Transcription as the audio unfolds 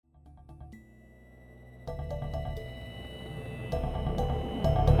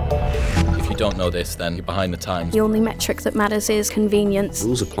don't know this, then you're behind the times. The only metric that matters is convenience.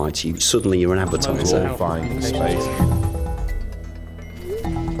 Rules apply to you. Suddenly you're an advertiser. All find space.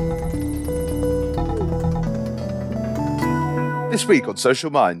 This week on Social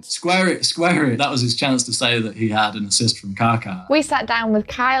Minds. Square it. That was his chance to say that he had an assist from Kaká. We sat down with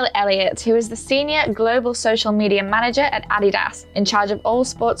Kyle Elliott, who is the Senior Global Social Media Manager at Adidas, in charge of all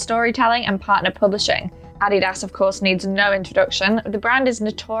sports storytelling and partner publishing. Adidas, of course, needs no introduction. The brand is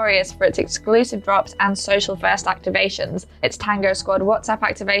notorious for its exclusive drops and social-first activations, its Tango Squad WhatsApp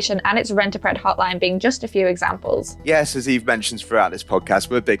activation and its Rent-A-Pred hotline being just a few examples. Yes, as Eve mentions throughout this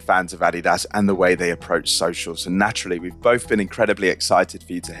podcast, we're big fans of Adidas and the way they approach social. So naturally, we've both been incredibly excited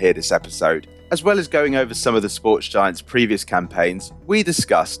for you to hear this episode. As well as going over some of the sports giants' previous campaigns, we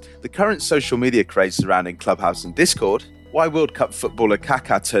discussed the current social media craze surrounding Clubhouse and Discord, why World Cup footballer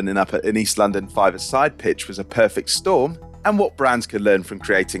Kaká turning up at an East London five-a-side pitch was a perfect storm, and what brands can learn from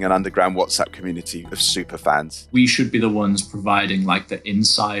creating an underground WhatsApp community of super fans. We should be the ones providing like the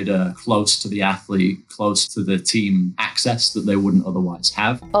insider, close to the athlete, close to the team access that they wouldn't otherwise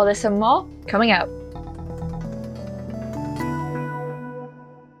have. All this and more coming up.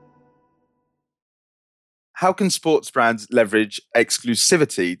 How can sports brands leverage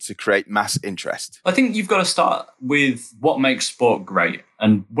exclusivity to create mass interest? I think you've got to start with what makes sport great.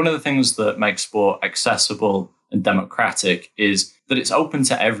 And one of the things that makes sport accessible and democratic is that it's open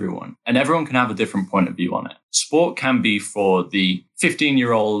to everyone and everyone can have a different point of view on it. Sport can be for the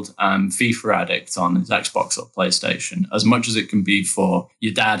 15-year-old FIFA addict on his Xbox or PlayStation, as much as it can be for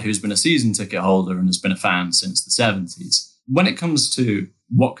your dad who's been a season ticket holder and has been a fan since the 70s. When it comes to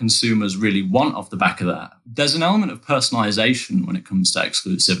what consumers really want off the back of that, there's an element of personalization when it comes to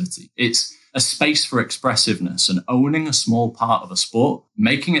exclusivity. It's a space for expressiveness and owning a small part of a sport,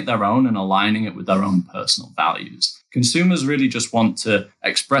 making it their own and aligning it with their own personal values. Consumers really just want to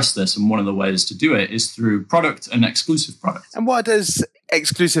express this, and one of the ways to do it is through product and exclusive product. And why does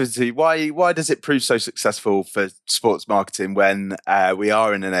exclusivity, why does it prove so successful for sports marketing when we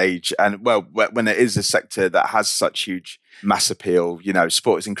are in an age and, well, when it is a sector that has such huge mass appeal? You know,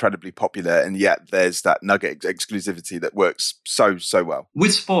 sport is incredibly popular, and yet there's that nugget exclusivity that works so well.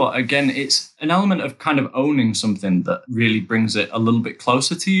 With sport, again, it's an element of kind of owning something that really brings it a little bit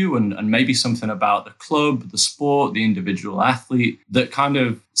closer to you, and maybe something about the club, the sport, the individual athlete that kind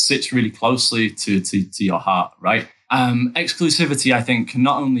of sits really closely to your heart, right? Exclusivity, I think, can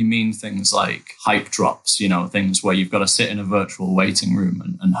not only mean things like hype drops, you know, things where you've got to sit in a virtual waiting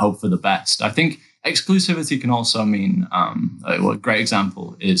room and hope for the best. I think exclusivity can also mean, a great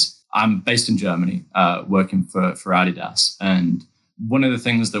example is I'm based in Germany, working for Adidas. And one of the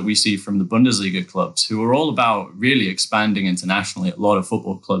things that we see from the Bundesliga clubs, who are all about really expanding internationally, a lot of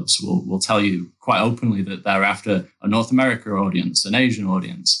football clubs will tell you quite openly that they're after a North America audience, an Asian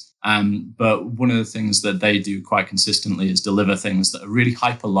audience. But one of the things that they do quite consistently is deliver things that are really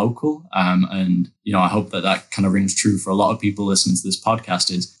hyper-local. And, you know, I hope that kind of rings true for a lot of people listening to this podcast,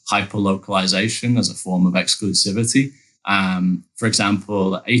 is hyper-localization as a form of exclusivity. For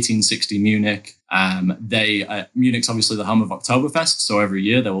example, 1860 Munich, Munich's obviously the home of Oktoberfest. So every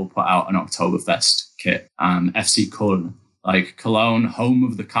year they will put out an Oktoberfest kit. FC Köln, like Cologne, home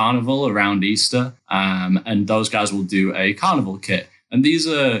of the carnival around Easter. And those guys will do a carnival kit. And these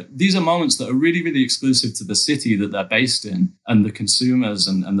are moments that are really, really exclusive to the city that they're based in, and the consumers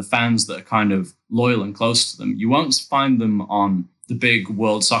and the fans that are kind of loyal and close to them. You won't find them on the big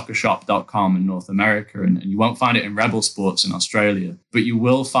worldsoccershop.com in North America, and you won't find it in Rebel Sports in Australia, but you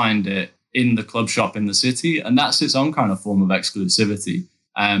will find it in the club shop in the city. And that's its own kind of form of exclusivity.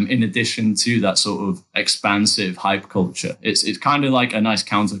 In addition to that sort of expansive hype culture. It's kind of like a nice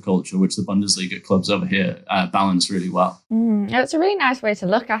counterculture, which the Bundesliga clubs over here balance really well. It's a really nice way to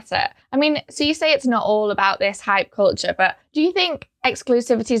look at it. I mean, so you say it's not all about this hype culture, but do you think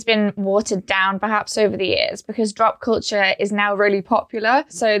exclusivity has been watered down perhaps over the years because drop culture is now really popular?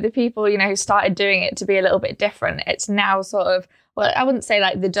 So the people, you know, who started doing it to be a little bit different, it's now sort of, well, I wouldn't say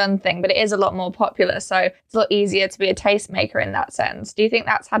like the done thing, but it is a lot more popular. So it's a lot easier to be a tastemaker in that sense. Do you think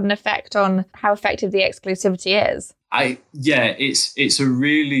that's had an effect on how effective the exclusivity is? It's a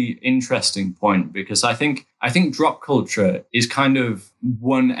really interesting point, because I think drop culture is kind of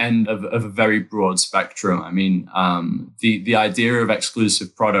one end of a very broad spectrum. I mean, the idea of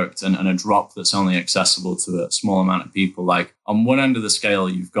exclusive product and a drop that's only accessible to a small amount of people, like on one end of the scale,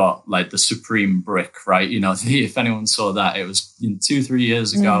 you've got like the Supreme brick, right? You know, if anyone saw that, it was 2-3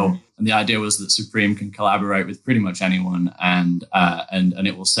 years ago. And the idea was that Supreme can collaborate with pretty much anyone, and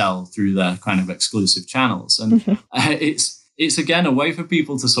it will sell through their kind of exclusive channels. And it's again a way for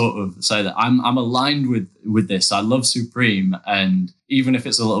people to sort of say that I'm aligned with this. I love Supreme, and even if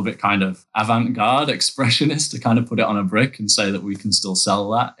it's a little bit kind of avant-garde, expressionist, to kind of put it on a brick and say that we can still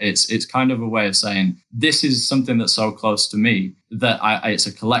sell that, it's kind of a way of saying this is something that's so close to me that it's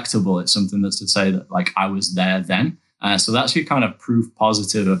a collectible. It's something that's to say that like I was there then. So that's your kind of proof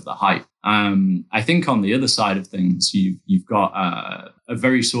positive of the hype. I think on the other side of things, you've got a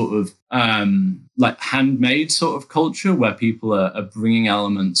very sort of like handmade sort of culture where people are bringing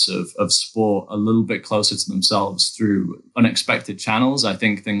elements of sport a little bit closer to themselves through unexpected channels. I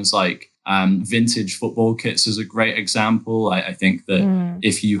think things like vintage football kits is a great example. I think that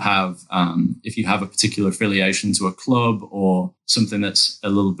if you have a particular affiliation to a club or something that's a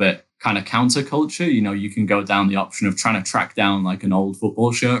little bit kind of counterculture, you can go down the option of trying to track down like an old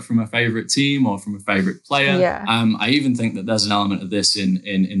football shirt from a favorite team or from a favorite player. Yeah. I even think that there's an element of this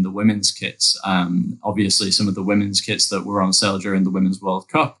in the women's kits. Obviously, some of the women's kits that were on sale during the Women's World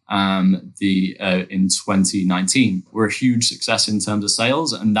Cup in 2019 were a huge success in terms of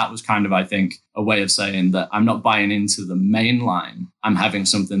sales. And that was kind of, I think, a way of saying that I'm not buying into the main line. I'm having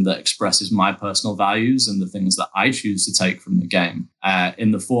something that expresses my personal values and the things that I choose to take from the game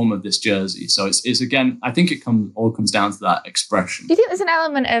in the form of this jersey. So it's again, I think it all comes down to that expression. Do you think there's an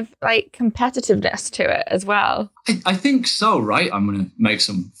element of like competitiveness to it as well? I think so, right? I'm going to make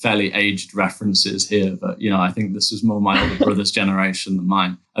some fairly aged references here, but I think this is more my older brother's generation than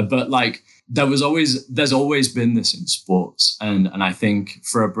mine. But like, there's always been this in sports, and I think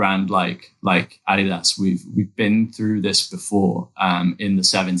for a brand like Adidas, we've been through this before in the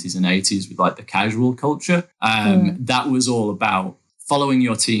 70s and 80s with like the casual culture. That was all about following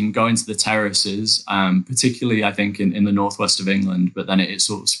your team, going to the terraces, particularly I think in the northwest of England, but then it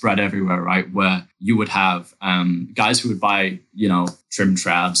sort of spread everywhere, right? Where you would have guys who would buy, trim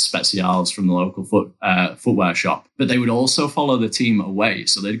trabs, specials from the local footwear shop, but they would also follow the team away.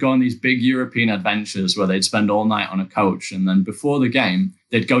 So they'd go on these big European adventures where they'd spend all night on a coach. And then before the game,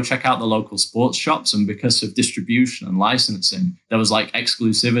 they'd go check out the local sports shops. And because of distribution and licensing, there was like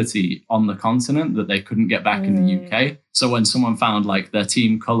exclusivity on the continent that they couldn't get back in the UK. So when someone found like their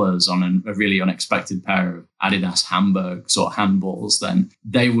team colors on a really unexpected pair of Adidas Hamburgs or handballs, then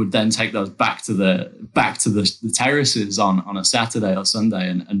they would then take those back to the terraces on a Saturday or Sunday,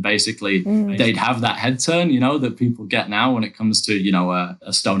 and basically they'd have that head turn, that people get now when it comes to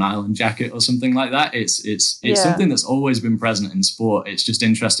a Stone Island jacket or something like that. It's something that's always been present in sport. It's just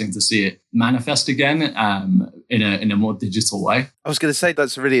interesting to see it manifest again in a more digital way. I was going to say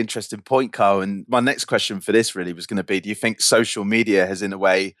that's a really interesting point, Carl. And my next question for this really was going to be: do you think social media has in a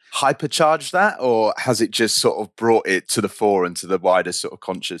way hypercharged that, or has it just sort of brought it to the fore and to the wider sort of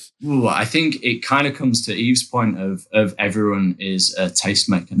conscious? Ooh, I think it kind of comes to Eve's point of everyone is a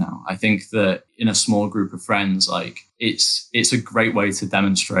tastemaker now. I think that in a small group of friends, like it's a great way to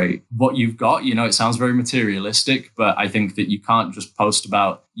demonstrate what you've got. It sounds very materialistic, but I think that you can't just post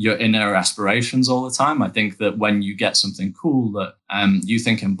about your inner aspirations all the time. I think that when you get something cool that you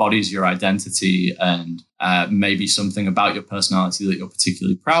think embodies your identity and maybe something about your personality that you're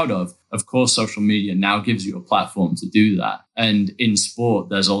particularly proud of course, social media now gives you a platform to do that. And in sport,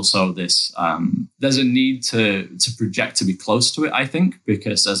 there's also this, there's a need to project to be close to it, I think,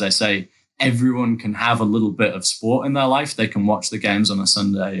 because as I say, everyone can have a little bit of sport in their life. They can watch the games on a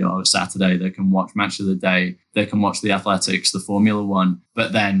Sunday or a Saturday. They can watch Match of the Day. They can watch the athletics, the Formula One.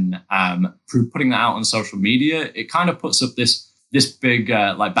 But then putting that out on social media, it kind of puts up this big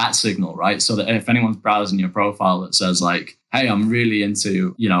like bat signal, right? So that if anyone's browsing your profile that says like, hey, I'm really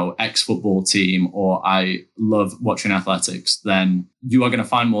into, X football team, or I love watching athletics, then you are going to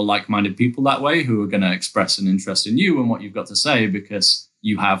find more like-minded people that way who are going to express an interest in you and what you've got to say because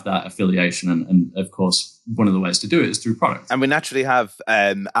you have that affiliation. And of course, one of the ways to do it is through product. And we naturally have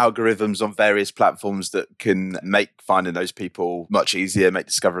algorithms on various platforms that can make finding those people much easier, make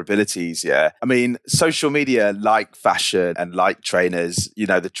discoverability easier. I mean, social media, like fashion and like trainers,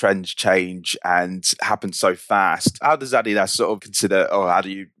 the trends change and happen so fast. How does Adidas sort of consider, or how do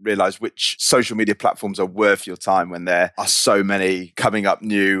you realize which social media platforms are worth your time when there are so many coming up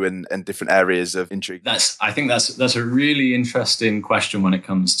new and different areas of intrigue? I think that's a really interesting question when it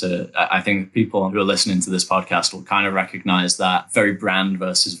comes to, I think people who are listening to this podcast will kind of recognize that very brand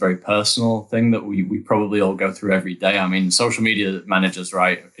versus very personal thing that we probably all go through every day. I mean, social media managers,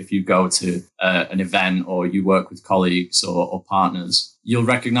 right? If you go to an event or you work with colleagues or partners, you'll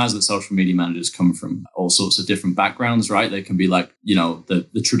recognize that social media managers come from all sorts of different backgrounds, right? They can be like,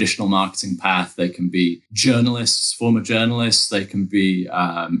 the traditional marketing path. They can be journalists, former journalists. They can be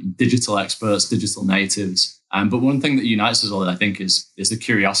digital experts, digital natives. But one thing that unites us all, I think, is the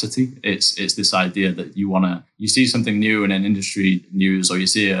curiosity. It's this idea that you want you see something new in an industry news, or you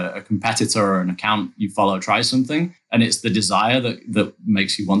see a competitor or an account you follow try something, and it's the desire that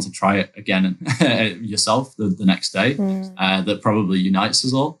makes you want to try it again yourself the next day, that probably unites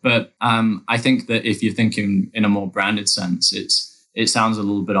us all. But I think that if you're thinking in a more branded sense, it sounds a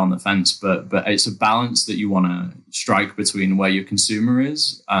little bit on the fence, but it's a balance that you want to strike between where your consumer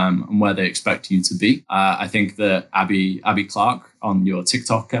is and where they expect you to be. I think that Abby Clark on your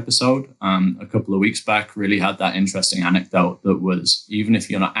TikTok episode a couple of weeks back really had that interesting anecdote that was, even if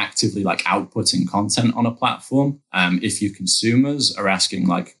you're not actively like outputting content on a platform, if your consumers are asking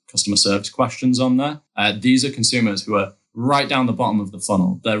like customer service questions on there, these are consumers who are right down the bottom of the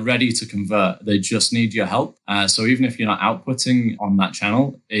funnel. They're ready to convert. They just need your help. So even if you're not outputting on that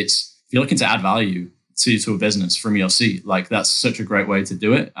channel, if you're looking to add value to a business from your seat, like that's such a great way to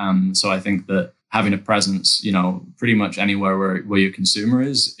do it. So I think that having a presence, pretty much anywhere where your consumer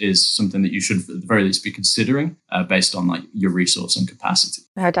is something that you should at the very least be considering based on like your resource and capacity.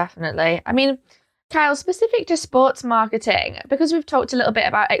 Oh, definitely. I mean, Kyle, specific to sports marketing, because we've talked a little bit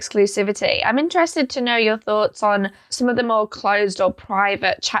about exclusivity, I'm interested to know your thoughts on some of the more closed or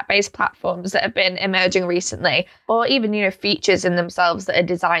private chat-based platforms that have been emerging recently, or even, features in themselves that are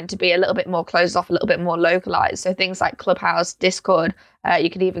designed to be a little bit more closed off, a little bit more localized. So things like Clubhouse, Discord,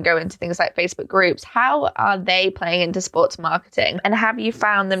 you could even go into things like Facebook groups. How are they playing into sports marketing? And have you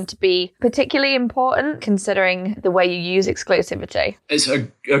found them to be particularly important considering the way you use exclusivity? It's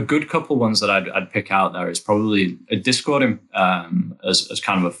a good couple ones that I'd pick out there is probably a Discord as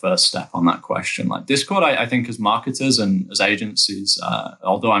kind of a first step on that question. Like Discord, I think as marketers and as agencies,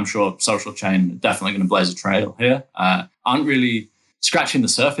 although I'm sure Social Chain are definitely going to blaze a trail here, aren't really scratching the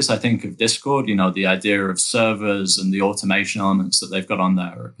surface, I think, of Discord. The idea of servers and the automation elements that they've got on there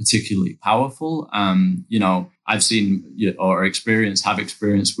are particularly powerful. I've seen or have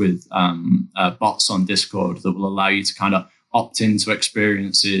experience with bots on Discord that will allow you to kind of opt into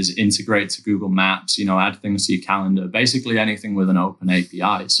experiences, integrate to Google Maps, add things to your calendar, basically anything with an open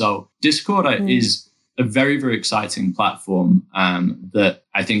API. So Discord is a very, very exciting platform that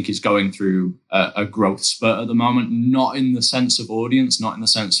I think is going through a growth spurt at the moment, not in the sense of audience, not in the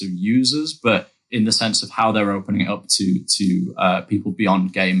sense of users, but in the sense of how they're opening it up to people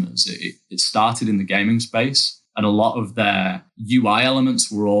beyond gamers. It started in the gaming space, and a lot of their UI elements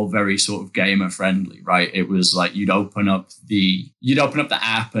were all very sort of gamer friendly, right? It was like you'd open up the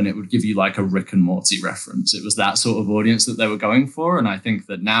app and it would give you like a Rick and Morty reference. It was that sort of audience that they were going for. And I think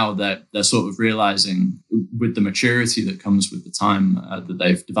that now that they're sort of realizing with the maturity that comes with the time that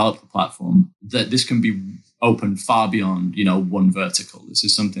they've developed the platform, that this can be open far beyond, one vertical. This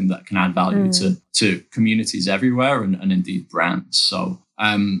is something that can add value to communities everywhere and indeed brands. So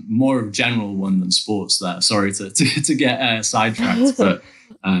more of a general one than sports there. Sorry to get sidetracked, but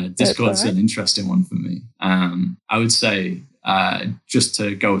Discord's an interesting one for me. I would say just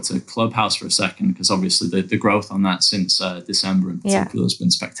to go to Clubhouse for a second, because obviously the growth on that since December in particular has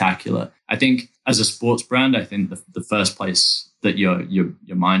been spectacular. I think as a sports brand, I think the first place that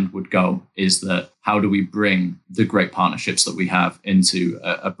your mind would go is that how do we bring the great partnerships that we have into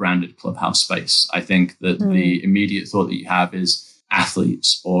a branded Clubhouse space? I think that the immediate thought that you have is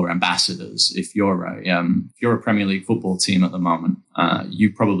athletes or ambassadors. If you're a Premier League football team at the moment,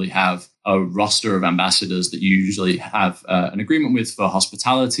 you probably have a roster of ambassadors that you usually have an agreement with for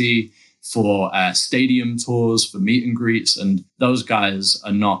hospitality, for stadium tours, for meet and greets, and those guys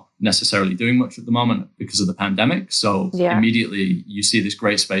are not necessarily doing much at the moment because of the pandemic. So immediately you see this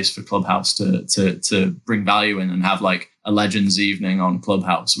great space for Clubhouse to bring value in and have like a Legends evening on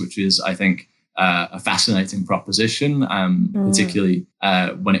Clubhouse, which is, I think, a fascinating proposition, particularly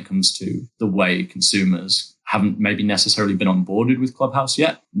when it comes to the way consumers haven't maybe necessarily been onboarded with Clubhouse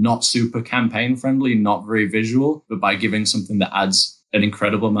yet. Not super campaign friendly, not very visual, but by giving something that adds an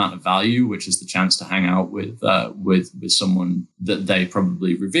incredible amount of value, which is the chance to hang out with someone that they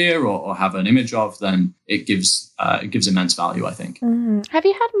probably revere or have an image of, then it gives immense value, I think. Have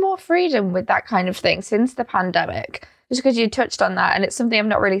you had more freedom with that kind of thing since the pandemic? Just because you touched on that, and it's something I've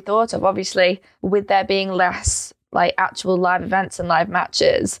not really thought of. Obviously, with there being less like actual live events and live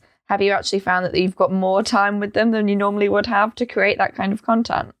matches, have you actually found that you've got more time with them than you normally would have to create that kind of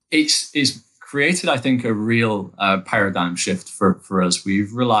content? It's created, I think, a real paradigm shift for us.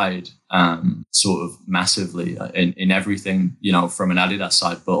 We've relied sort of massively in everything, from an Adidas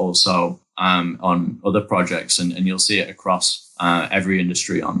side, but also on other projects, and you'll see it across every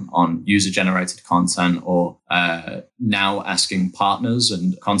industry on user-generated content, or now asking partners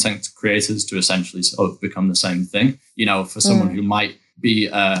and content creators to essentially sort of become the same thing. For someone who might be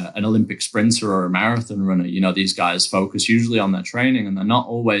an Olympic sprinter or a marathon runner, you know, these guys focus usually on their training, and they're not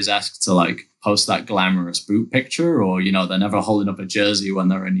always asked to like post that glamorous boot picture, or, you know, they're never holding up a jersey when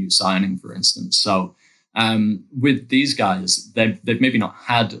they're a new signing, for instance. So with these guys, they've maybe not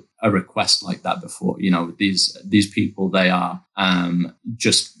had a request like that before. You know, these people, they are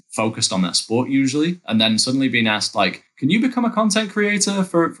just focused on their sport usually, and then suddenly being asked like, can you become a content creator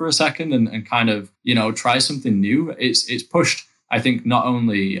for a second and kind of, you know, try something new? It's pushed, I think, not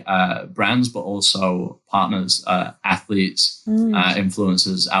only brands, but also partners, athletes,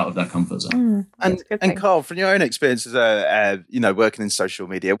 influencers out of their comfort zone. And Carl, from your own experience as you know, working in social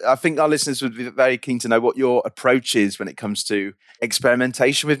media, I think our listeners would be very keen to know what your approach is when it comes to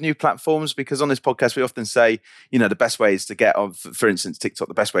experimentation with new platforms. Because on this podcast, we often say, you know, the best way is to get on, for instance, TikTok.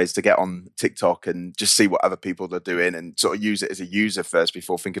 The best way is to get on TikTok and just see what other people are doing and sort of use it as a user first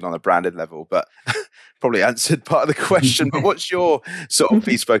before thinking on a branded level. But probably answered part of the question. But what's your sort of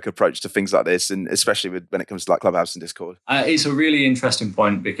bespoke approach to things like this, and especially when it comes to like Clubhouse and Discord? It's a really interesting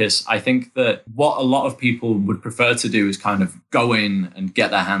point, because I think that what a lot of people would prefer to do is kind of go in and get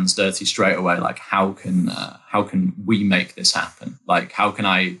their hands dirty straight away. Like, how can we make this happen? Like, how can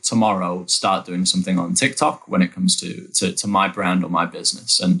I tomorrow start doing something on TikTok when it comes to my brand or my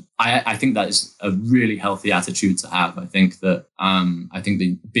business? And I think that is a really healthy attitude to have. I think that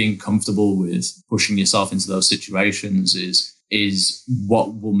being comfortable with pushing yourself into those situations is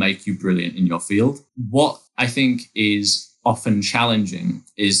what will make you brilliant in your field. What I think is often challenging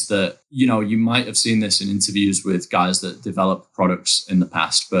is that, you know, you might have seen this in interviews with guys that develop products in the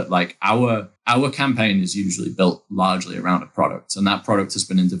past, but like our campaign is usually built largely around a product, and that product has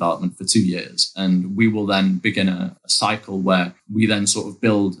been in development for 2 years. And we will then begin a cycle where we then sort of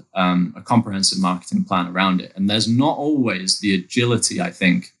build a comprehensive marketing plan around it. And there's not always the agility, I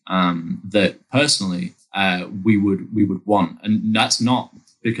think, that personally we would want. And that's not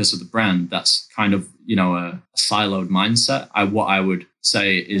because of the brand. That's kind of, you know, a siloed mindset. What I would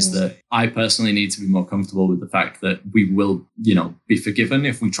say is that I personally need to be more comfortable with the fact that we will, you know, be forgiven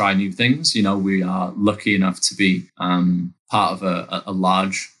if we try new things. You know, we are lucky enough to be part of a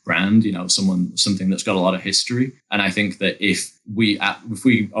large brand, you know, something that's got a lot of history. And I think that if we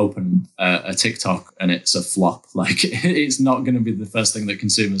open a TikTok and it's a flop, like, it's not going to be the first thing that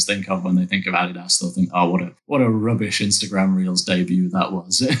consumers think of when they think of Adidas. They'll think, oh, what a rubbish Instagram Reels debut that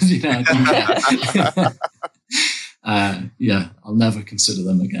was. You know, yeah, I'll never consider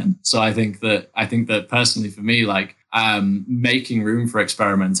them again. So I think that personally for me, like, making room for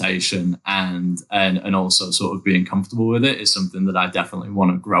experimentation and also sort of being comfortable with it is something that I definitely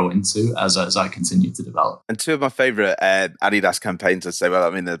want to grow into as I continue to develop. And two of my favorite Adidas campaigns, I'd say, well,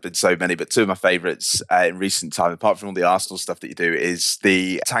 I mean, there have been so many, but two of my favorites in recent time, apart from all the Arsenal stuff that you do, is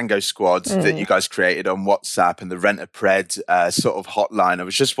the Tango Squad that you guys created on WhatsApp and the Rent a Pred sort of hotline. I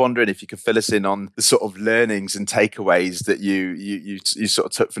was just wondering if you could fill us in on the sort of learnings and takeaways that you sort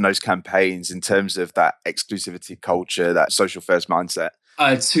of took from those campaigns in terms of that exclusivity culture, that social first mindset.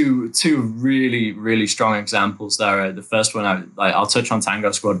 Two really, really strong examples there. The first one, I'll touch on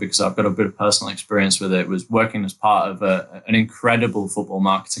Tango Squad because I've got a bit of personal experience with it. It was working as part of an incredible football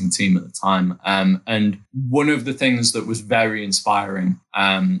marketing team at the time. And one of the things that was very inspiring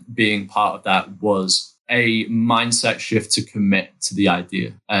being part of that was a mindset shift to commit to the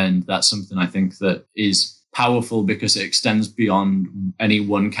idea. And that's something I think that is powerful because it extends beyond any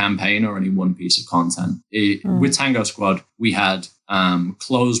one campaign or any one piece of content. With Tango Squad, we had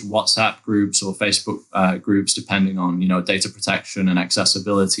closed WhatsApp groups or Facebook groups, depending on, you know, data protection and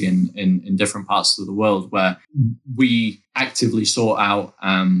accessibility in different parts of the world, where we actively sought out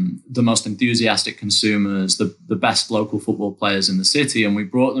the most enthusiastic consumers, the best local football players in the city, and we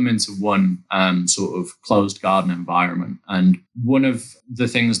brought them into one sort of closed garden environment. And one of the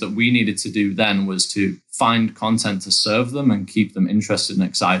things that we needed to do then was to find content to serve them and keep them interested and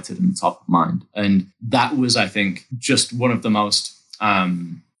excited and top of mind. And that was, I think, just one of the most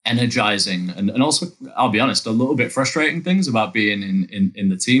energizing and also, I'll be honest, a little bit frustrating things about being in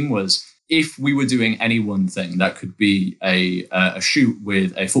the team was, if we were doing any one thing, that could be a shoot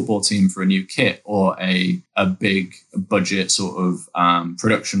with a football team for a new kit, or a big budget sort of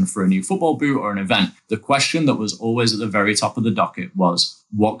production for a new football boot or an event. The question that was always at the very top of the docket was,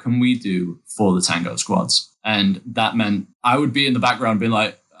 what can we do for the Tango Squads? And that meant I would be in the background being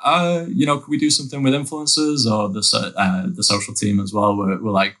like, could we do something with influencers? Or the social team as well, we're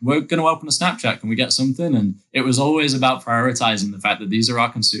like, we're going to open a Snapchat, can we get something? And it was always about prioritizing the fact that these are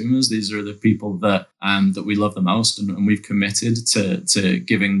our consumers, these are the people that we love the most, and we've committed to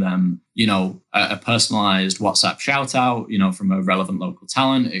giving them, a personalized WhatsApp shout out, from a relevant local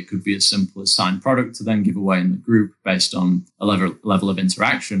talent. It could be as simple as signed product to then give away in the group based on a level of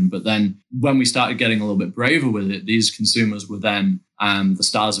interaction. But then when we started getting a little bit braver with it, these consumers were then the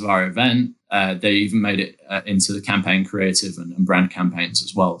stars of our event. They even made it into the campaign creative and brand campaigns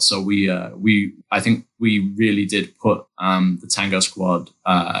as well. So I think we really did put the Tango Squad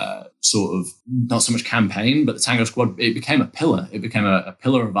sort of, not so much campaign, but the Tango Squad, it became a pillar. It became a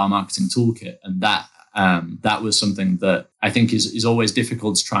pillar of our marketing toolkit. And that was something that I think is always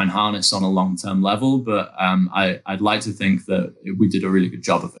difficult to try and harness on a long-term level. But I'd like to think that we did a really good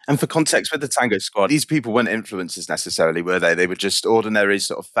job of it. And for context, with the Tango Squad, these people weren't influencers necessarily, were they? They were just ordinary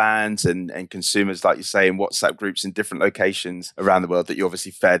sort of fans and consumers, like you say, in WhatsApp groups in different locations around the world that you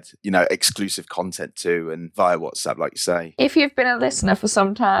obviously fed, exclusive content to, and via WhatsApp, like you say. If you've been a listener for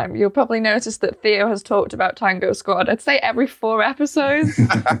some time, you'll probably notice that Theo has talked about Tango Squad, I'd say every 4 episodes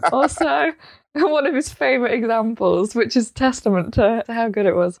or so. One of his favourite examples, which is testament to how good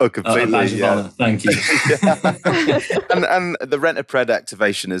it was. Oh, completely. Yeah. Thank you. and the Rent-a-Pred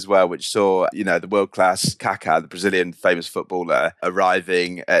activation as well, which saw, the world-class Kaká, the Brazilian famous footballer,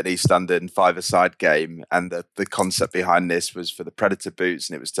 arriving at East London 5-a-side game. And the concept behind this was for the Predator boots,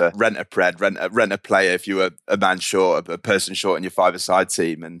 and it was to rent a player if you were a man short, a person short in your 5-a-side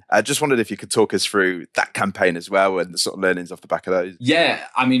team. And I just wondered if you could talk us through that campaign as well and the sort of learnings off the back of those. Yeah,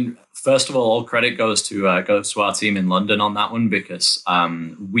 I mean, first of all credit goes to our team in London on that one, because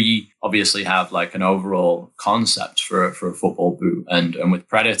we obviously have like an overall concept for a football boot, and with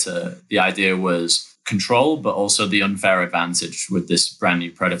Predator the idea was control, but also the unfair advantage with this brand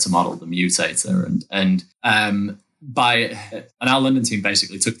new Predator model, the Mutator, and our London team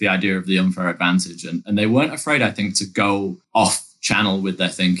basically took the idea of the unfair advantage, and they weren't afraid, I think, to go off channel with their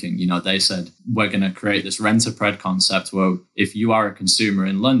thinking. They said, we're going to create this Rent-a-Pred concept where if you are a consumer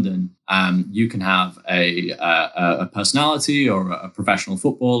in London, you can have a personality or a professional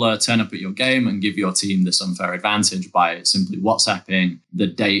footballer turn up at your game and give your team this unfair advantage by simply WhatsApping the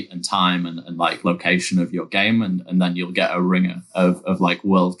date and time and like location of your game, and then you'll get a ringer of like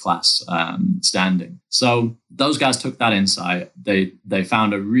world-class standing. So those guys took that insight. They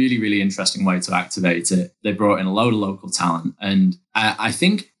found a really, really interesting way to activate it. They brought in a load of local talent. And I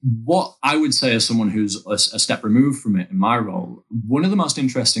think what I would say as someone who's a step removed from it in my role, one of the most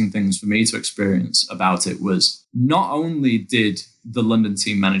interesting things for me to experience about it was not only did the London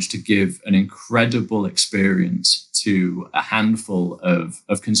team manage to give an incredible experience to a handful of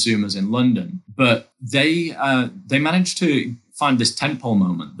consumers in London, but they managed to find this tentpole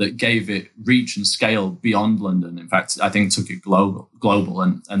moment that gave it reach and scale beyond London. In fact, I think took it global,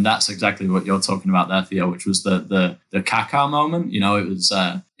 and that's exactly what you're talking about there, Theo, which was the Kaká moment.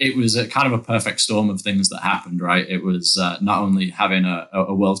 It was a kind of a perfect storm of things that happened, right? It was not only having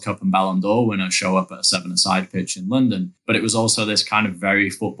a World Cup and Ballon d'Or winner show up at a 7-a-side pitch in London, but it was also this kind of very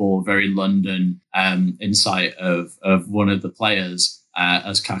football, very London insight of one of the players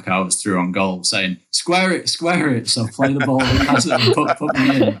as Kaká was through on goal, saying, square it, so play the ball, pass it, and put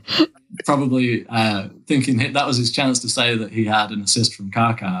me in. Probably thinking that was his chance to say that he had an assist from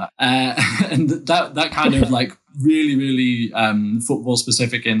Kaká. And that kind of like really, really football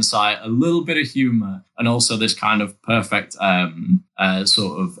specific insight, a little bit of humor, and also this kind of perfect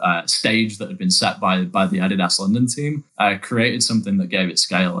stage that had been set by the Adidas London team, created something that gave it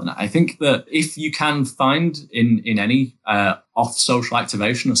scale. And I think that if you can find in any off social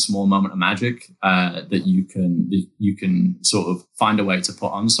activation a small moment of magic that you can sort of find a way to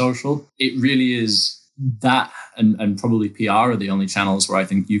put on social, it really is that and probably PR are the only channels where I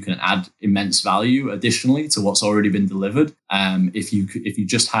think you can add immense value additionally to what's already been delivered. If you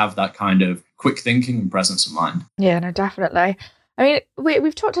just have that kind of quick thinking and presence of mind. Yeah, no, definitely. I mean,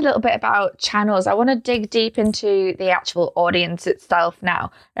 we've talked a little bit about channels. I want to dig deep into the actual audience itself now.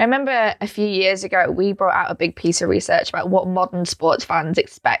 I remember a few years ago, we brought out a big piece of research about what modern sports fans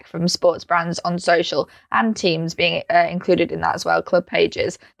expect from sports brands on social, and teams being included in that as well, club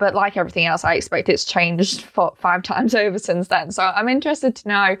pages. But like everything else, I expect it's changed 5 times over since then. So I'm interested to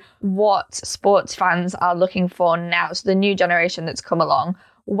know what sports fans are looking for now. So the new generation that's come along,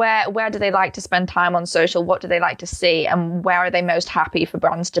 where do they like to spend time on social? What do they like to see? And where are they most happy for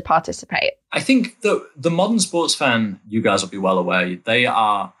brands to participate? I think the modern sports fan, you guys will be well aware, they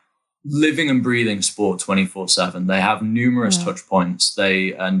are living and breathing sport 24/7. They have numerous touch points.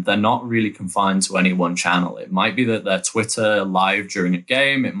 They're not really confined to any one channel. It might be that they're Twitter live during a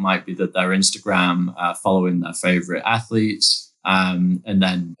game. It might be that they're Instagram following their favorite athletes. And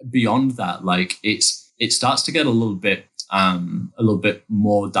then beyond that, like it starts to get a little bit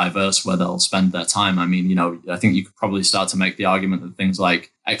more diverse where they'll spend their time. I mean, I think you could probably start to make the argument that things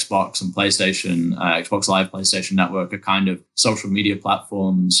like Xbox and PlayStation, Xbox Live, PlayStation Network are kind of social media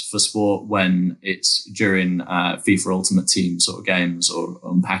platforms for sport when it's during FIFA Ultimate Team sort of games or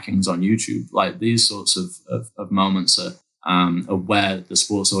unpackings on YouTube. Like these sorts of moments are where the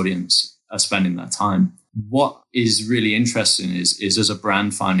sports audience are spending their time. What is really interesting is as a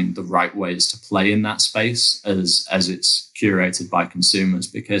brand finding the right ways to play in that space as it's curated by consumers,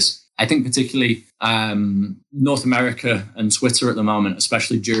 because I think particularly North America and Twitter at the moment,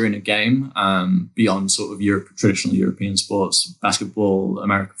 especially during a game, beyond sort of traditional European sports, basketball,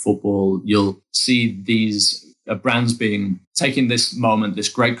 American football, you'll see these brands taking this moment, this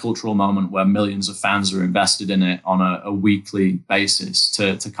great cultural moment where millions of fans are invested in it on a weekly basis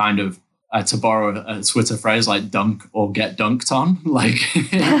to kind of to borrow a Twitter phrase, like dunk or get dunked on. Like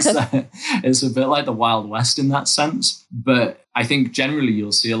it's a bit like the Wild West in that sense. But I think generally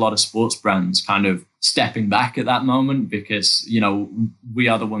you'll see a lot of sports brands kind of stepping back at that moment because, we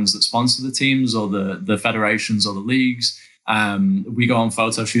are the ones that sponsor the teams or the federations or the leagues. We go on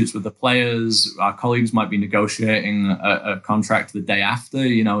photo shoots with the players. Our colleagues might be negotiating a contract the day after.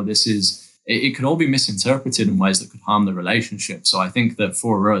 It could all be misinterpreted in ways that could harm the relationship. So I think that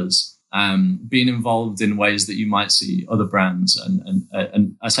for us, being involved in ways that you might see other brands,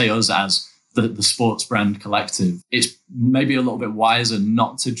 and I say us as the sports brand collective, it's maybe a little bit wiser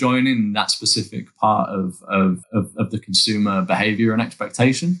not to join in that specific part of the consumer behavior and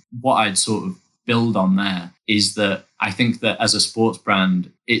expectation. What I'd sort of build on there is that I think that as a sports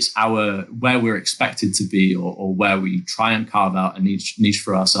brand, it's where we're expected to be or where we try and carve out a niche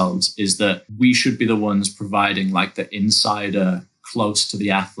for ourselves is that we should be the ones providing like the insider, close to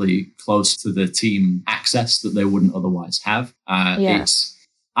the athlete, close to the team access that they wouldn't otherwise have. It's,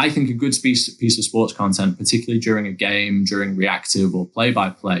 I think, a good piece of sports content, particularly during a game, during reactive or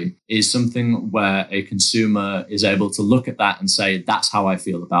play-by-play, is something where a consumer is able to look at that and say, that's how I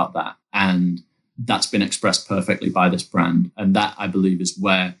feel about that. And that's been expressed perfectly by this brand. And that, I believe, is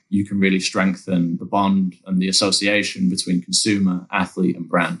where you can really strengthen the bond and the association between consumer, athlete and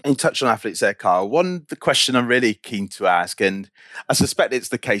brand. And you touched on athletes there, Kyle. The question I'm really keen to ask, and I suspect it's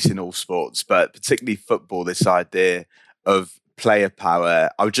the case in all sports, but particularly football, this idea of player power.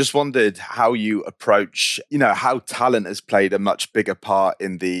 I just wondered how you approach, how talent has played a much bigger part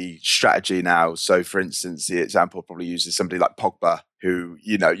in the strategy now. So, for instance, the example probably uses somebody like Pogba, who,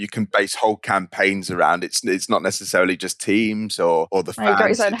 you can base whole campaigns around. It's not necessarily just teams or the fans. He got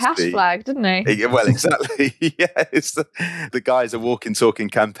his own hash flag, didn't he? Well, exactly. Yeah, it's the guy's a walking, talking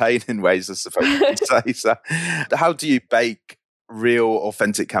campaign in ways, I suppose you could say. So how do you bake real,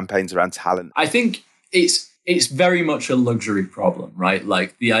 authentic campaigns around talent? I think it's very much a luxury problem, right?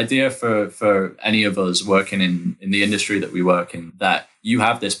 Like the idea for any of us working in the industry that we work in, that you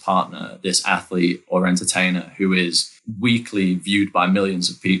have this partner, this athlete or entertainer who is weekly viewed by millions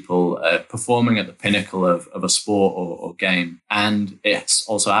of people, performing at the pinnacle of a sport or game. And it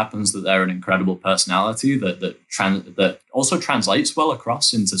also happens that they're an incredible personality that also translates well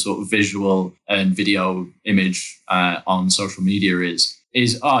across into sort of visual and video image on social media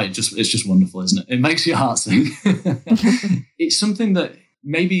it's just wonderful, isn't it? It makes your heart sing. It's something that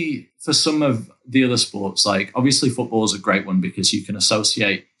maybe for some of the other sports, like obviously football is a great one because you can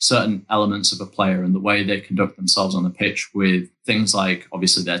associate certain elements of a player and the way they conduct themselves on the pitch with things like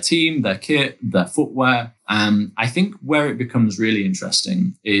obviously their team, their kit, their footwear. I think where it becomes really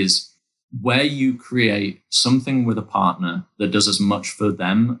interesting is where you create something with a partner that does as much for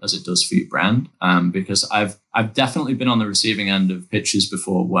them as it does for your brand. Because I've definitely been on the receiving end of pitches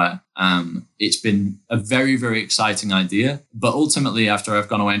before where it's been a very, very exciting idea. But ultimately, after I've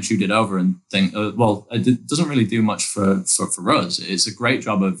gone away and chewed it over and think, it doesn't really do much for us. It's a great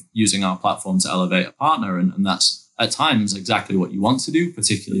job of using our platform to elevate a partner. And that's at times exactly what you want to do,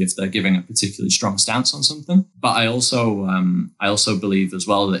 particularly if they're giving a particularly strong stance on something. But I also believe as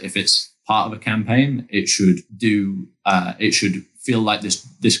well that if it's part of a campaign, it should feel like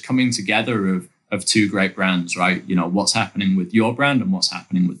this coming together of two great brands, right? What's happening with your brand and what's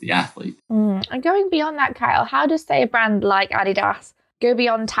happening with the athlete. And going beyond that, Kyle, how does, say, a brand like Adidas go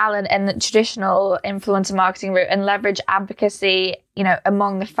beyond talent and the traditional influencer marketing route and leverage advocacy,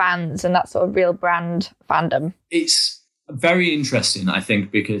 among the fans and that sort of real brand fandom? It's very interesting, I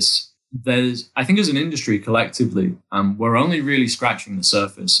think, because I think as an industry collectively, we're only really scratching the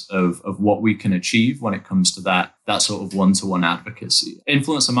surface of what we can achieve when it comes to that sort of one-to-one advocacy.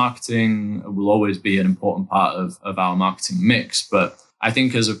 Influencer marketing will always be an important part of our marketing mix, but I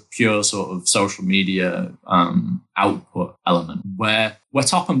think as a pure sort of social media output element, where we're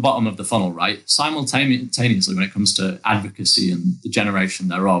top and bottom of the funnel, right? Simultaneously, when it comes to advocacy and the generation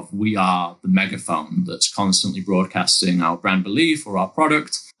thereof, we are the megaphone that's constantly broadcasting our brand belief or our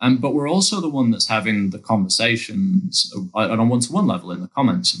product. But we're also the one that's having the conversations on a one-to-one level in the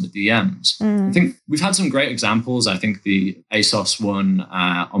comments and the DMs. I think we've had some great examples. I think the ASOS one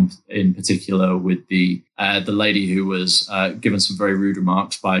in particular with the lady who was given some very rude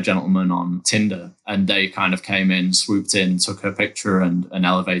remarks by a gentleman on Tinder, and they kind of came in, swooped in, took her picture and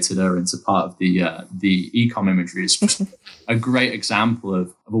elevated her into part of the e-com imagery. Is just a great example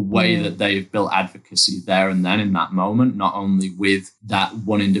of a way that they've built advocacy there and then in that moment, not only with that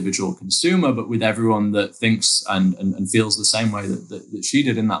one individual consumer, but with everyone that thinks and feels the same way that she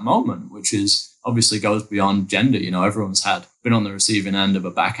did in that moment, which is obviously goes beyond gender. You know, everyone's been on the receiving end of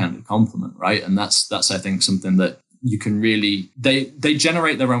a backhanded compliment, right? And that's I think something that you can really, they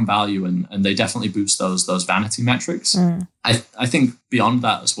generate their own value and they definitely boost those vanity metrics. I think beyond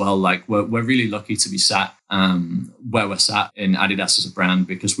that as well, like we're really lucky to be sat where we're sat in Adidas as a brand,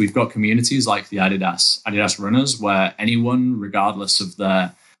 because we've got communities like the Adidas runners, where anyone, regardless of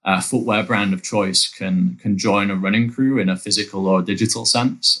their footwear brand of choice, can join a running crew in a physical or digital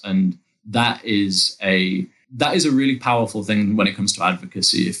sense. And that is a really powerful thing when it comes to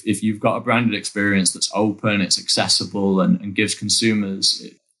advocacy. If you've got a branded experience that's open, it's accessible, and gives consumers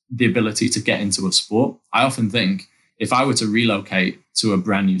the ability to get into a sport. I often think if I were to relocate to a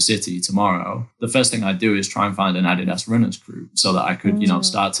brand new city tomorrow, the first thing I'd do is try and find an Adidas runners crew so that I could,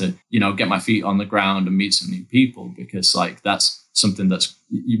 start to, get my feet on the ground and meet some new people, because like that's something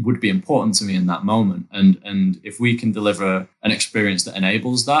would be important to me in that moment. And if we can deliver an experience that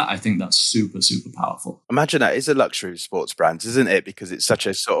enables that, I think that's super, super powerful. Imagine that is a luxury sports brand, isn't it? Because it's such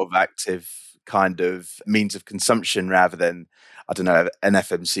a sort of active kind of means of consumption rather than, I don't know, an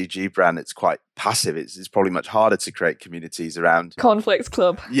FMCG brand. It's quite passive. It's probably much harder to create communities around. Conflicts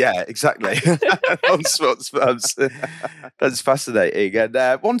Club. Yeah, exactly. On sports firms. That's fascinating.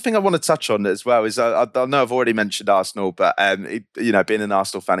 And one thing I want to touch on as well is I know I've already mentioned Arsenal, but being an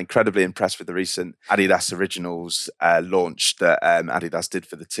Arsenal fan, incredibly impressed with the recent Adidas Originals launch that Adidas did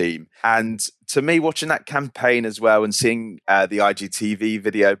for the team. And to me, watching that campaign as well and seeing the IGTV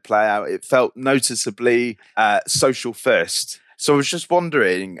video play out, it felt noticeably social first. So I was just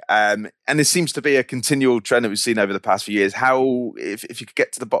wondering, and it seems to be a continual trend that we've seen over the past few years, how, if you could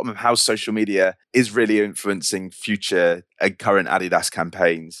get to the bottom of how social media is really influencing future and current Adidas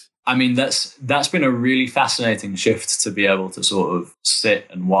campaigns. I mean, that's been a really fascinating shift to be able to sort of sit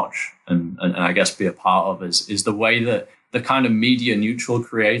and watch and I guess be a part of is the way that the kind of media neutral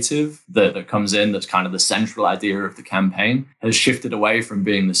creative that comes in, that's kind of the central idea of the campaign, has shifted away from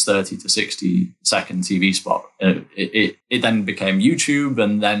being this 30 to 60 second TV spot. It then became YouTube,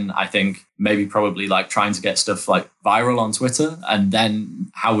 and then I think maybe probably like trying to get stuff like viral on Twitter, and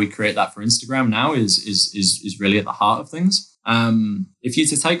then how we create that for Instagram now is really at the heart of things. If you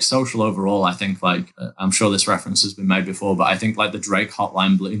to take social overall, I think like I'm sure this reference has been made before, but I think like the Drake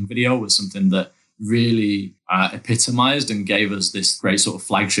Hotline Bling video was something that really epitomized and gave us this great sort of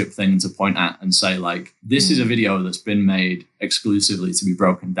flagship thing to point at and say, like, this is a video that's been made exclusively to be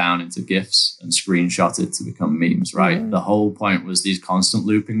broken down into GIFs and screenshotted to become memes, right? The whole point was these constant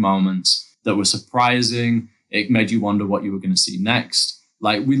looping moments that were surprising. It made you wonder what you were going to see next.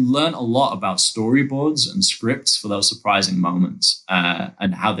 Like, we learned a lot about storyboards and scripts for those surprising moments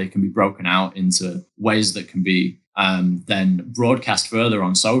and how they can be broken out into ways that can be then broadcast further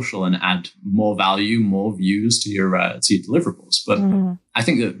on social and add more value, more views to your deliverables. But I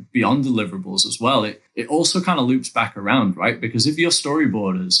think that beyond deliverables as well, it also kind of loops back around, right? Because if your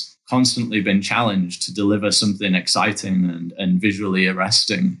storyboard has constantly been challenged to deliver something exciting and visually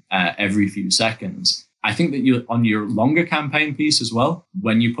arresting every few seconds, I think that you on your longer campaign piece as well,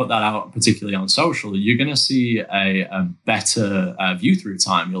 when you put that out, particularly on social, you're going to see a better view through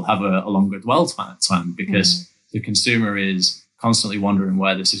time. You'll have a longer dwell time because the consumer is constantly wondering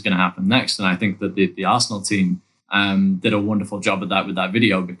where this is going to happen next. And I think that the Arsenal team did a wonderful job of that with that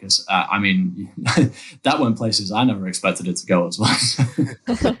video, because that went places I never expected it to go as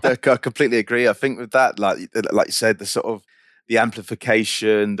well. I completely agree. I think with that, like you said, the the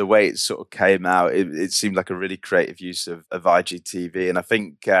amplification, the way it sort of came out, it seemed like a really creative use of IGTV. And I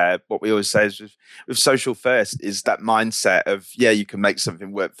think what we always say is with social first is that mindset of, you can make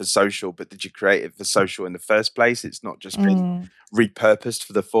something work for social, but did you create it for social in the first place? It's not just been repurposed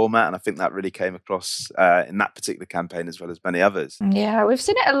for the format. And I think that really came across in that particular campaign as well as many others. Yeah, we've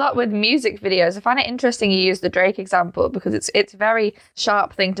seen it a lot with music videos. I find it interesting you use the Drake example because it's a very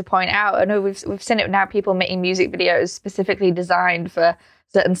sharp thing to point out. I know we've seen it now, people making music videos specifically designed for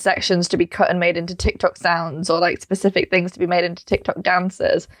certain sections to be cut and made into TikTok sounds, or like specific things to be made into TikTok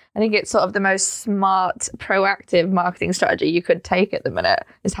dances. I think it's sort of the most smart, proactive marketing strategy you could take at the minute,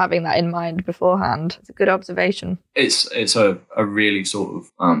 is having that in mind beforehand. It's a good observation. It's a really sort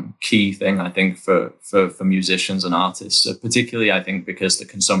of key thing, I think, for musicians and artists, particularly I think because the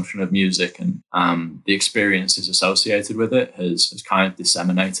consumption of music and the experiences associated with it has kind of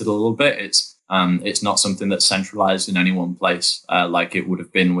disseminated a little bit. It's not something that's centralized in any one place, like it would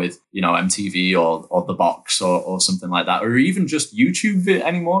have been with, MTV or The Box or something like that, or even just YouTube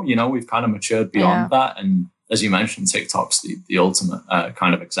anymore. We've kind of matured beyond that. And as you mentioned, TikTok's the ultimate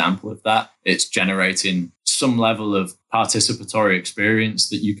kind of example of that. It's generating some level of participatory experience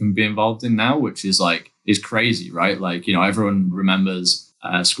that you can be involved in now, which is crazy, right? Like, everyone remembers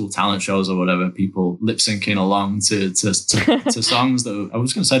school talent shows or whatever, people lip syncing along to songs that I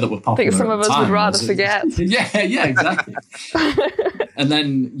was going to say that were popular. I think some of us would rather forget. Yeah, exactly. And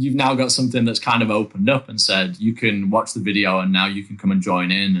then you've now got something that's kind of opened up and said you can watch the video and now you can come and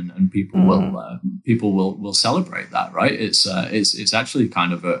join in, and people will celebrate that, right? It's actually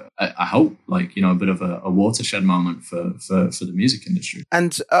kind of I hope a bit of a watershed moment for the music industry.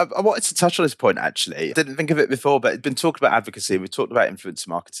 And I wanted to touch on this point actually. I didn't think of it before, but it's been talked about advocacy. We've talked about influencer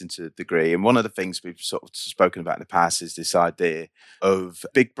marketing to a degree, and one of the things we've sort of spoken about in the past is this idea of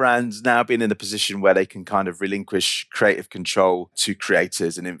big brands now being in a position where they can kind of relinquish creative control to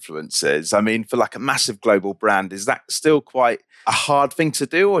creators and influencers. I mean, for like a massive global brand, is that still quite a hard thing to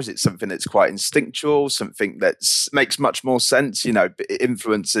do, or is it something that's quite instinctual, something that makes much more sense,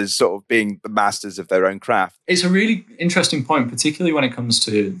 influencers sort of being the masters of their own craft? It's a really interesting point, particularly when it comes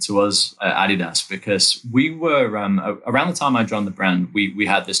to us at Adidas, because we were, around the time I joined the brand, we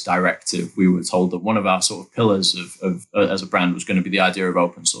had this directive. We were told that one of our sort of pillars of as a brand was going to be the idea of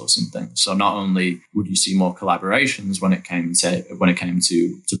open sourcing things. So not only would you see more collaborations when it came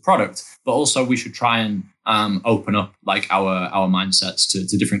to product, but also we should try and open up like our mindsets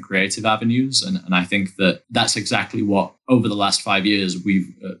to different creative avenues, and I think that's exactly what over the last 5 years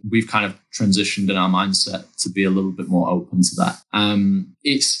we've kind of transitioned in our mindset to be a little bit more open to that.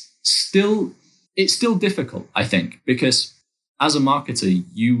 It's still difficult, I think, because as a marketer,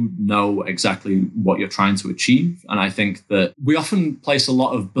 you know exactly what you're trying to achieve. And I think that we often place a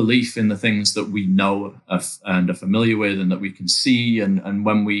lot of belief in the things that we know and are familiar with and that we can see. And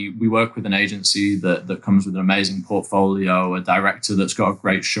when we work with an agency that comes with an amazing portfolio, a director that's got a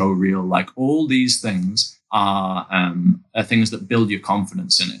great show reel, like all these things are things that build your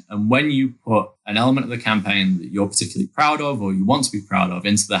confidence in it. And when you put an element of the campaign that you're particularly proud of or you want to be proud of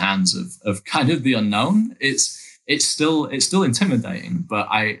into the hands of kind of the unknown, it's still intimidating, but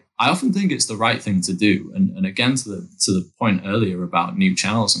I often think it's the right thing to do. And again, to the point earlier about new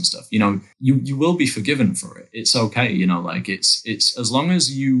channels and stuff, you will be forgiven for it. It's okay, it's as long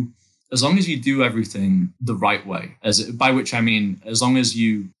as you do everything the right way, by which I mean, as long as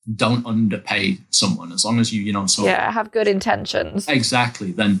you don't underpay someone, as long as you have good intentions.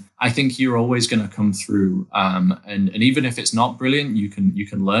 Exactly. Then I think you're always going to come through. And even if it's not brilliant, you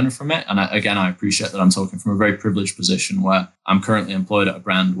can learn from it. And I appreciate that I'm talking from a very privileged position where I'm currently employed at a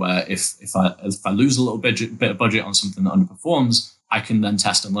brand where if I lose a little bit of budget on something that underperforms, I can then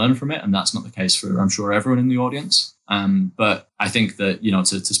test and learn from it. And that's not the case for, I'm sure, everyone in the audience. But I think that,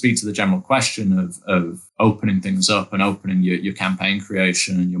 to speak to the general question of opening things up and opening your campaign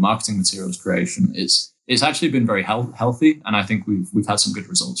creation and your marketing materials creation, it's actually been very healthy, and I think we've had some good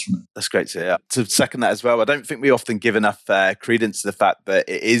results from it. That's great to hear. To second that as well, I don't think we often give enough credence to the fact that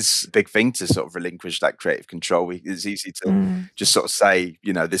it is a big thing to sort of relinquish that creative control. It's easy to just sort of say,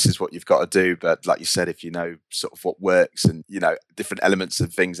 this is what you've got to do. But like you said, if you know sort of what works and, different elements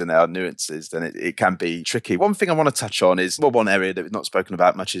of things and there are nuances, then it can be tricky. One thing I want to touch on is, one area that we've not spoken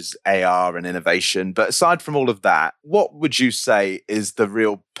about much is AR and innovation. But aside from all of that, what would you say is the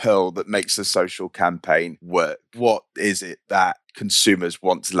real pearl that makes the social campaign work? What is it that consumers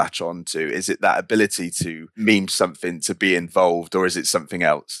want to latch on to? Is it that ability to meme something, to be involved, or is it something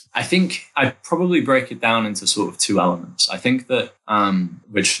else? I think I'd probably break it down into sort of two elements. I think that,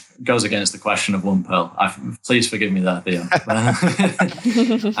 which goes against the question of one pearl. Please forgive me that, Theo.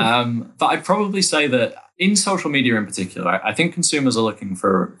 But I'd probably say that in social media in particular, I think consumers are looking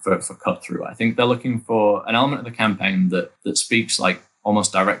for cut through. I think they're looking for an element of the campaign that speaks like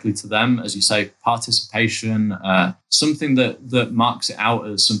almost directly to them, as you say, participation, something that marks it out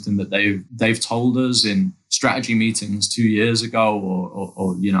as something that they've told us in strategy meetings 2 years ago,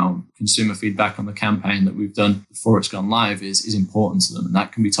 or consumer feedback on the campaign that we've done before it's gone live is important to them. And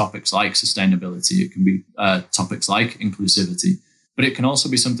that can be topics like sustainability. It can be topics like inclusivity. But it can also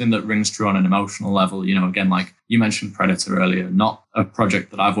be something that rings true on an emotional level. Again, like you mentioned Predator earlier, not a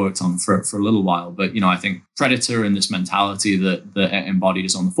project that I've worked on for a little while, but, I think Predator and this mentality that it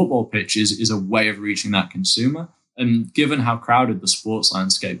embodies on the football pitch is a way of reaching that consumer. And given how crowded the sports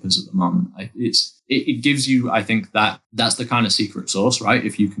landscape is at the moment, it gives you, I think, that's the kind of secret sauce, right?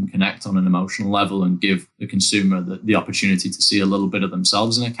 If you can connect on an emotional level and give the consumer the opportunity to see a little bit of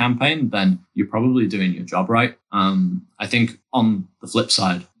themselves in a campaign, then you're probably doing your job right. I think on the flip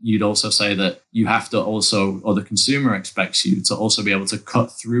side, you'd also say that you have to also, or the consumer expects you to also be able to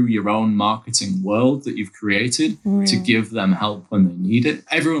cut through your own marketing world that you've created to give them help when they need it.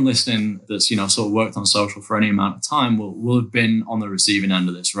 Everyone listening that's, sort of worked on social for any amount of time will have been on the receiving end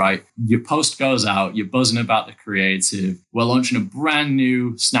of this, right? Your post goes out, you're buzzing about the creative. We're launching a brand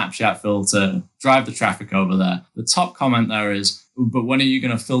new Snapchat filter, drive the traffic over there. The top comment there is, but when are you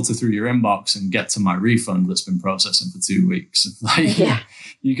going to filter through your inbox and get to my refund that's been processing for 2 weeks?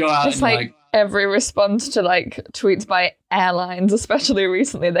 You go out it's and like every response to like tweets by airlines, especially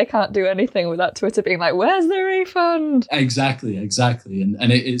recently, they can't do anything without Twitter being like, where's the refund? Exactly.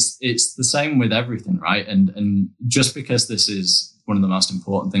 And it's the same with everything, right? And just because this is one of the most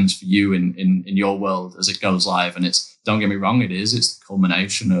important things for you in your world as it goes live, and don't get me wrong, it's the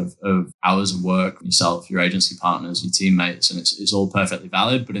culmination of hours of work, yourself, your agency partners, your teammates, and it's all perfectly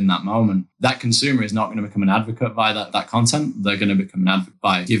valid. But in that moment, that consumer is not going to become an advocate by that content. They're going to become an advocate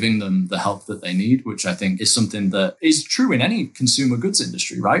by giving them the help that they need, which I think is something that is true in any consumer goods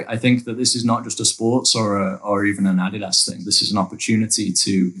industry, right? I think that this is not just a sports or even an Adidas thing. This is an opportunity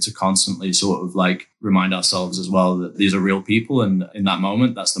to constantly sort of like remind ourselves as well that these are real people, and in that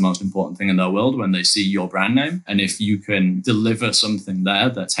moment, that's the most important thing in their world when they see your brand name. And if you can deliver something there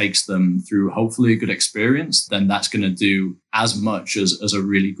that takes them through hopefully a good experience, then that's going to do as much as a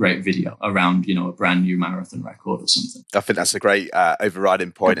really great video around, a brand new marathon record or something. I think that's a great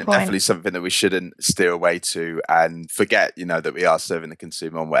overriding point, and definitely something that we shouldn't steer away to and forget, that we are serving the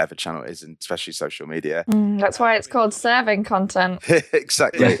consumer on whatever channel it is, and especially social media. That's why it's called serving content.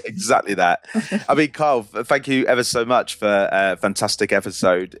 Exactly that. I mean, Kyle, thank you ever so much for a fantastic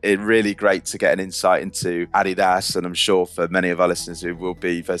episode. It's really great to get an insight into Adidas, and I'm sure for many of our listeners who will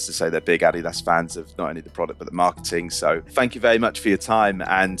be, first to say, they're big Adidas fans of not only the product but the marketing. So thank you very much for your time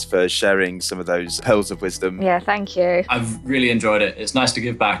and for sharing some of those pearls of wisdom. Yeah, thank you. I've really enjoyed it. It's nice to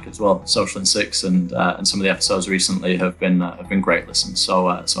give back as well. Social in 6 and some of the episodes recently have been great listens. So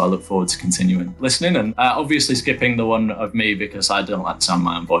I look forward to continuing listening, and obviously skipping the one of me because I don't like to sound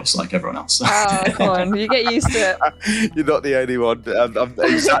my own voice like everyone else. Oh, come on, you get used to it. You're not the only one. I'm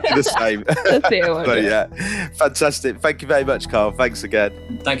exactly the same. But yeah, fantastic. Thank you very much, Carl. Thanks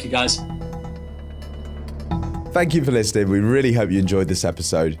again. Thank you, guys. Thank you for listening. We really hope you enjoyed this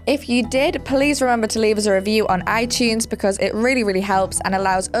episode. If you did, please remember to leave us a review on iTunes because it really, really helps and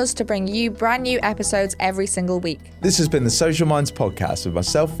allows us to bring you brand new episodes every single week. This has been the Social Minds Podcast with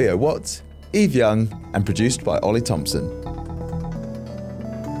myself, Theo Watts, Eve Young, and produced by Ollie Thompson.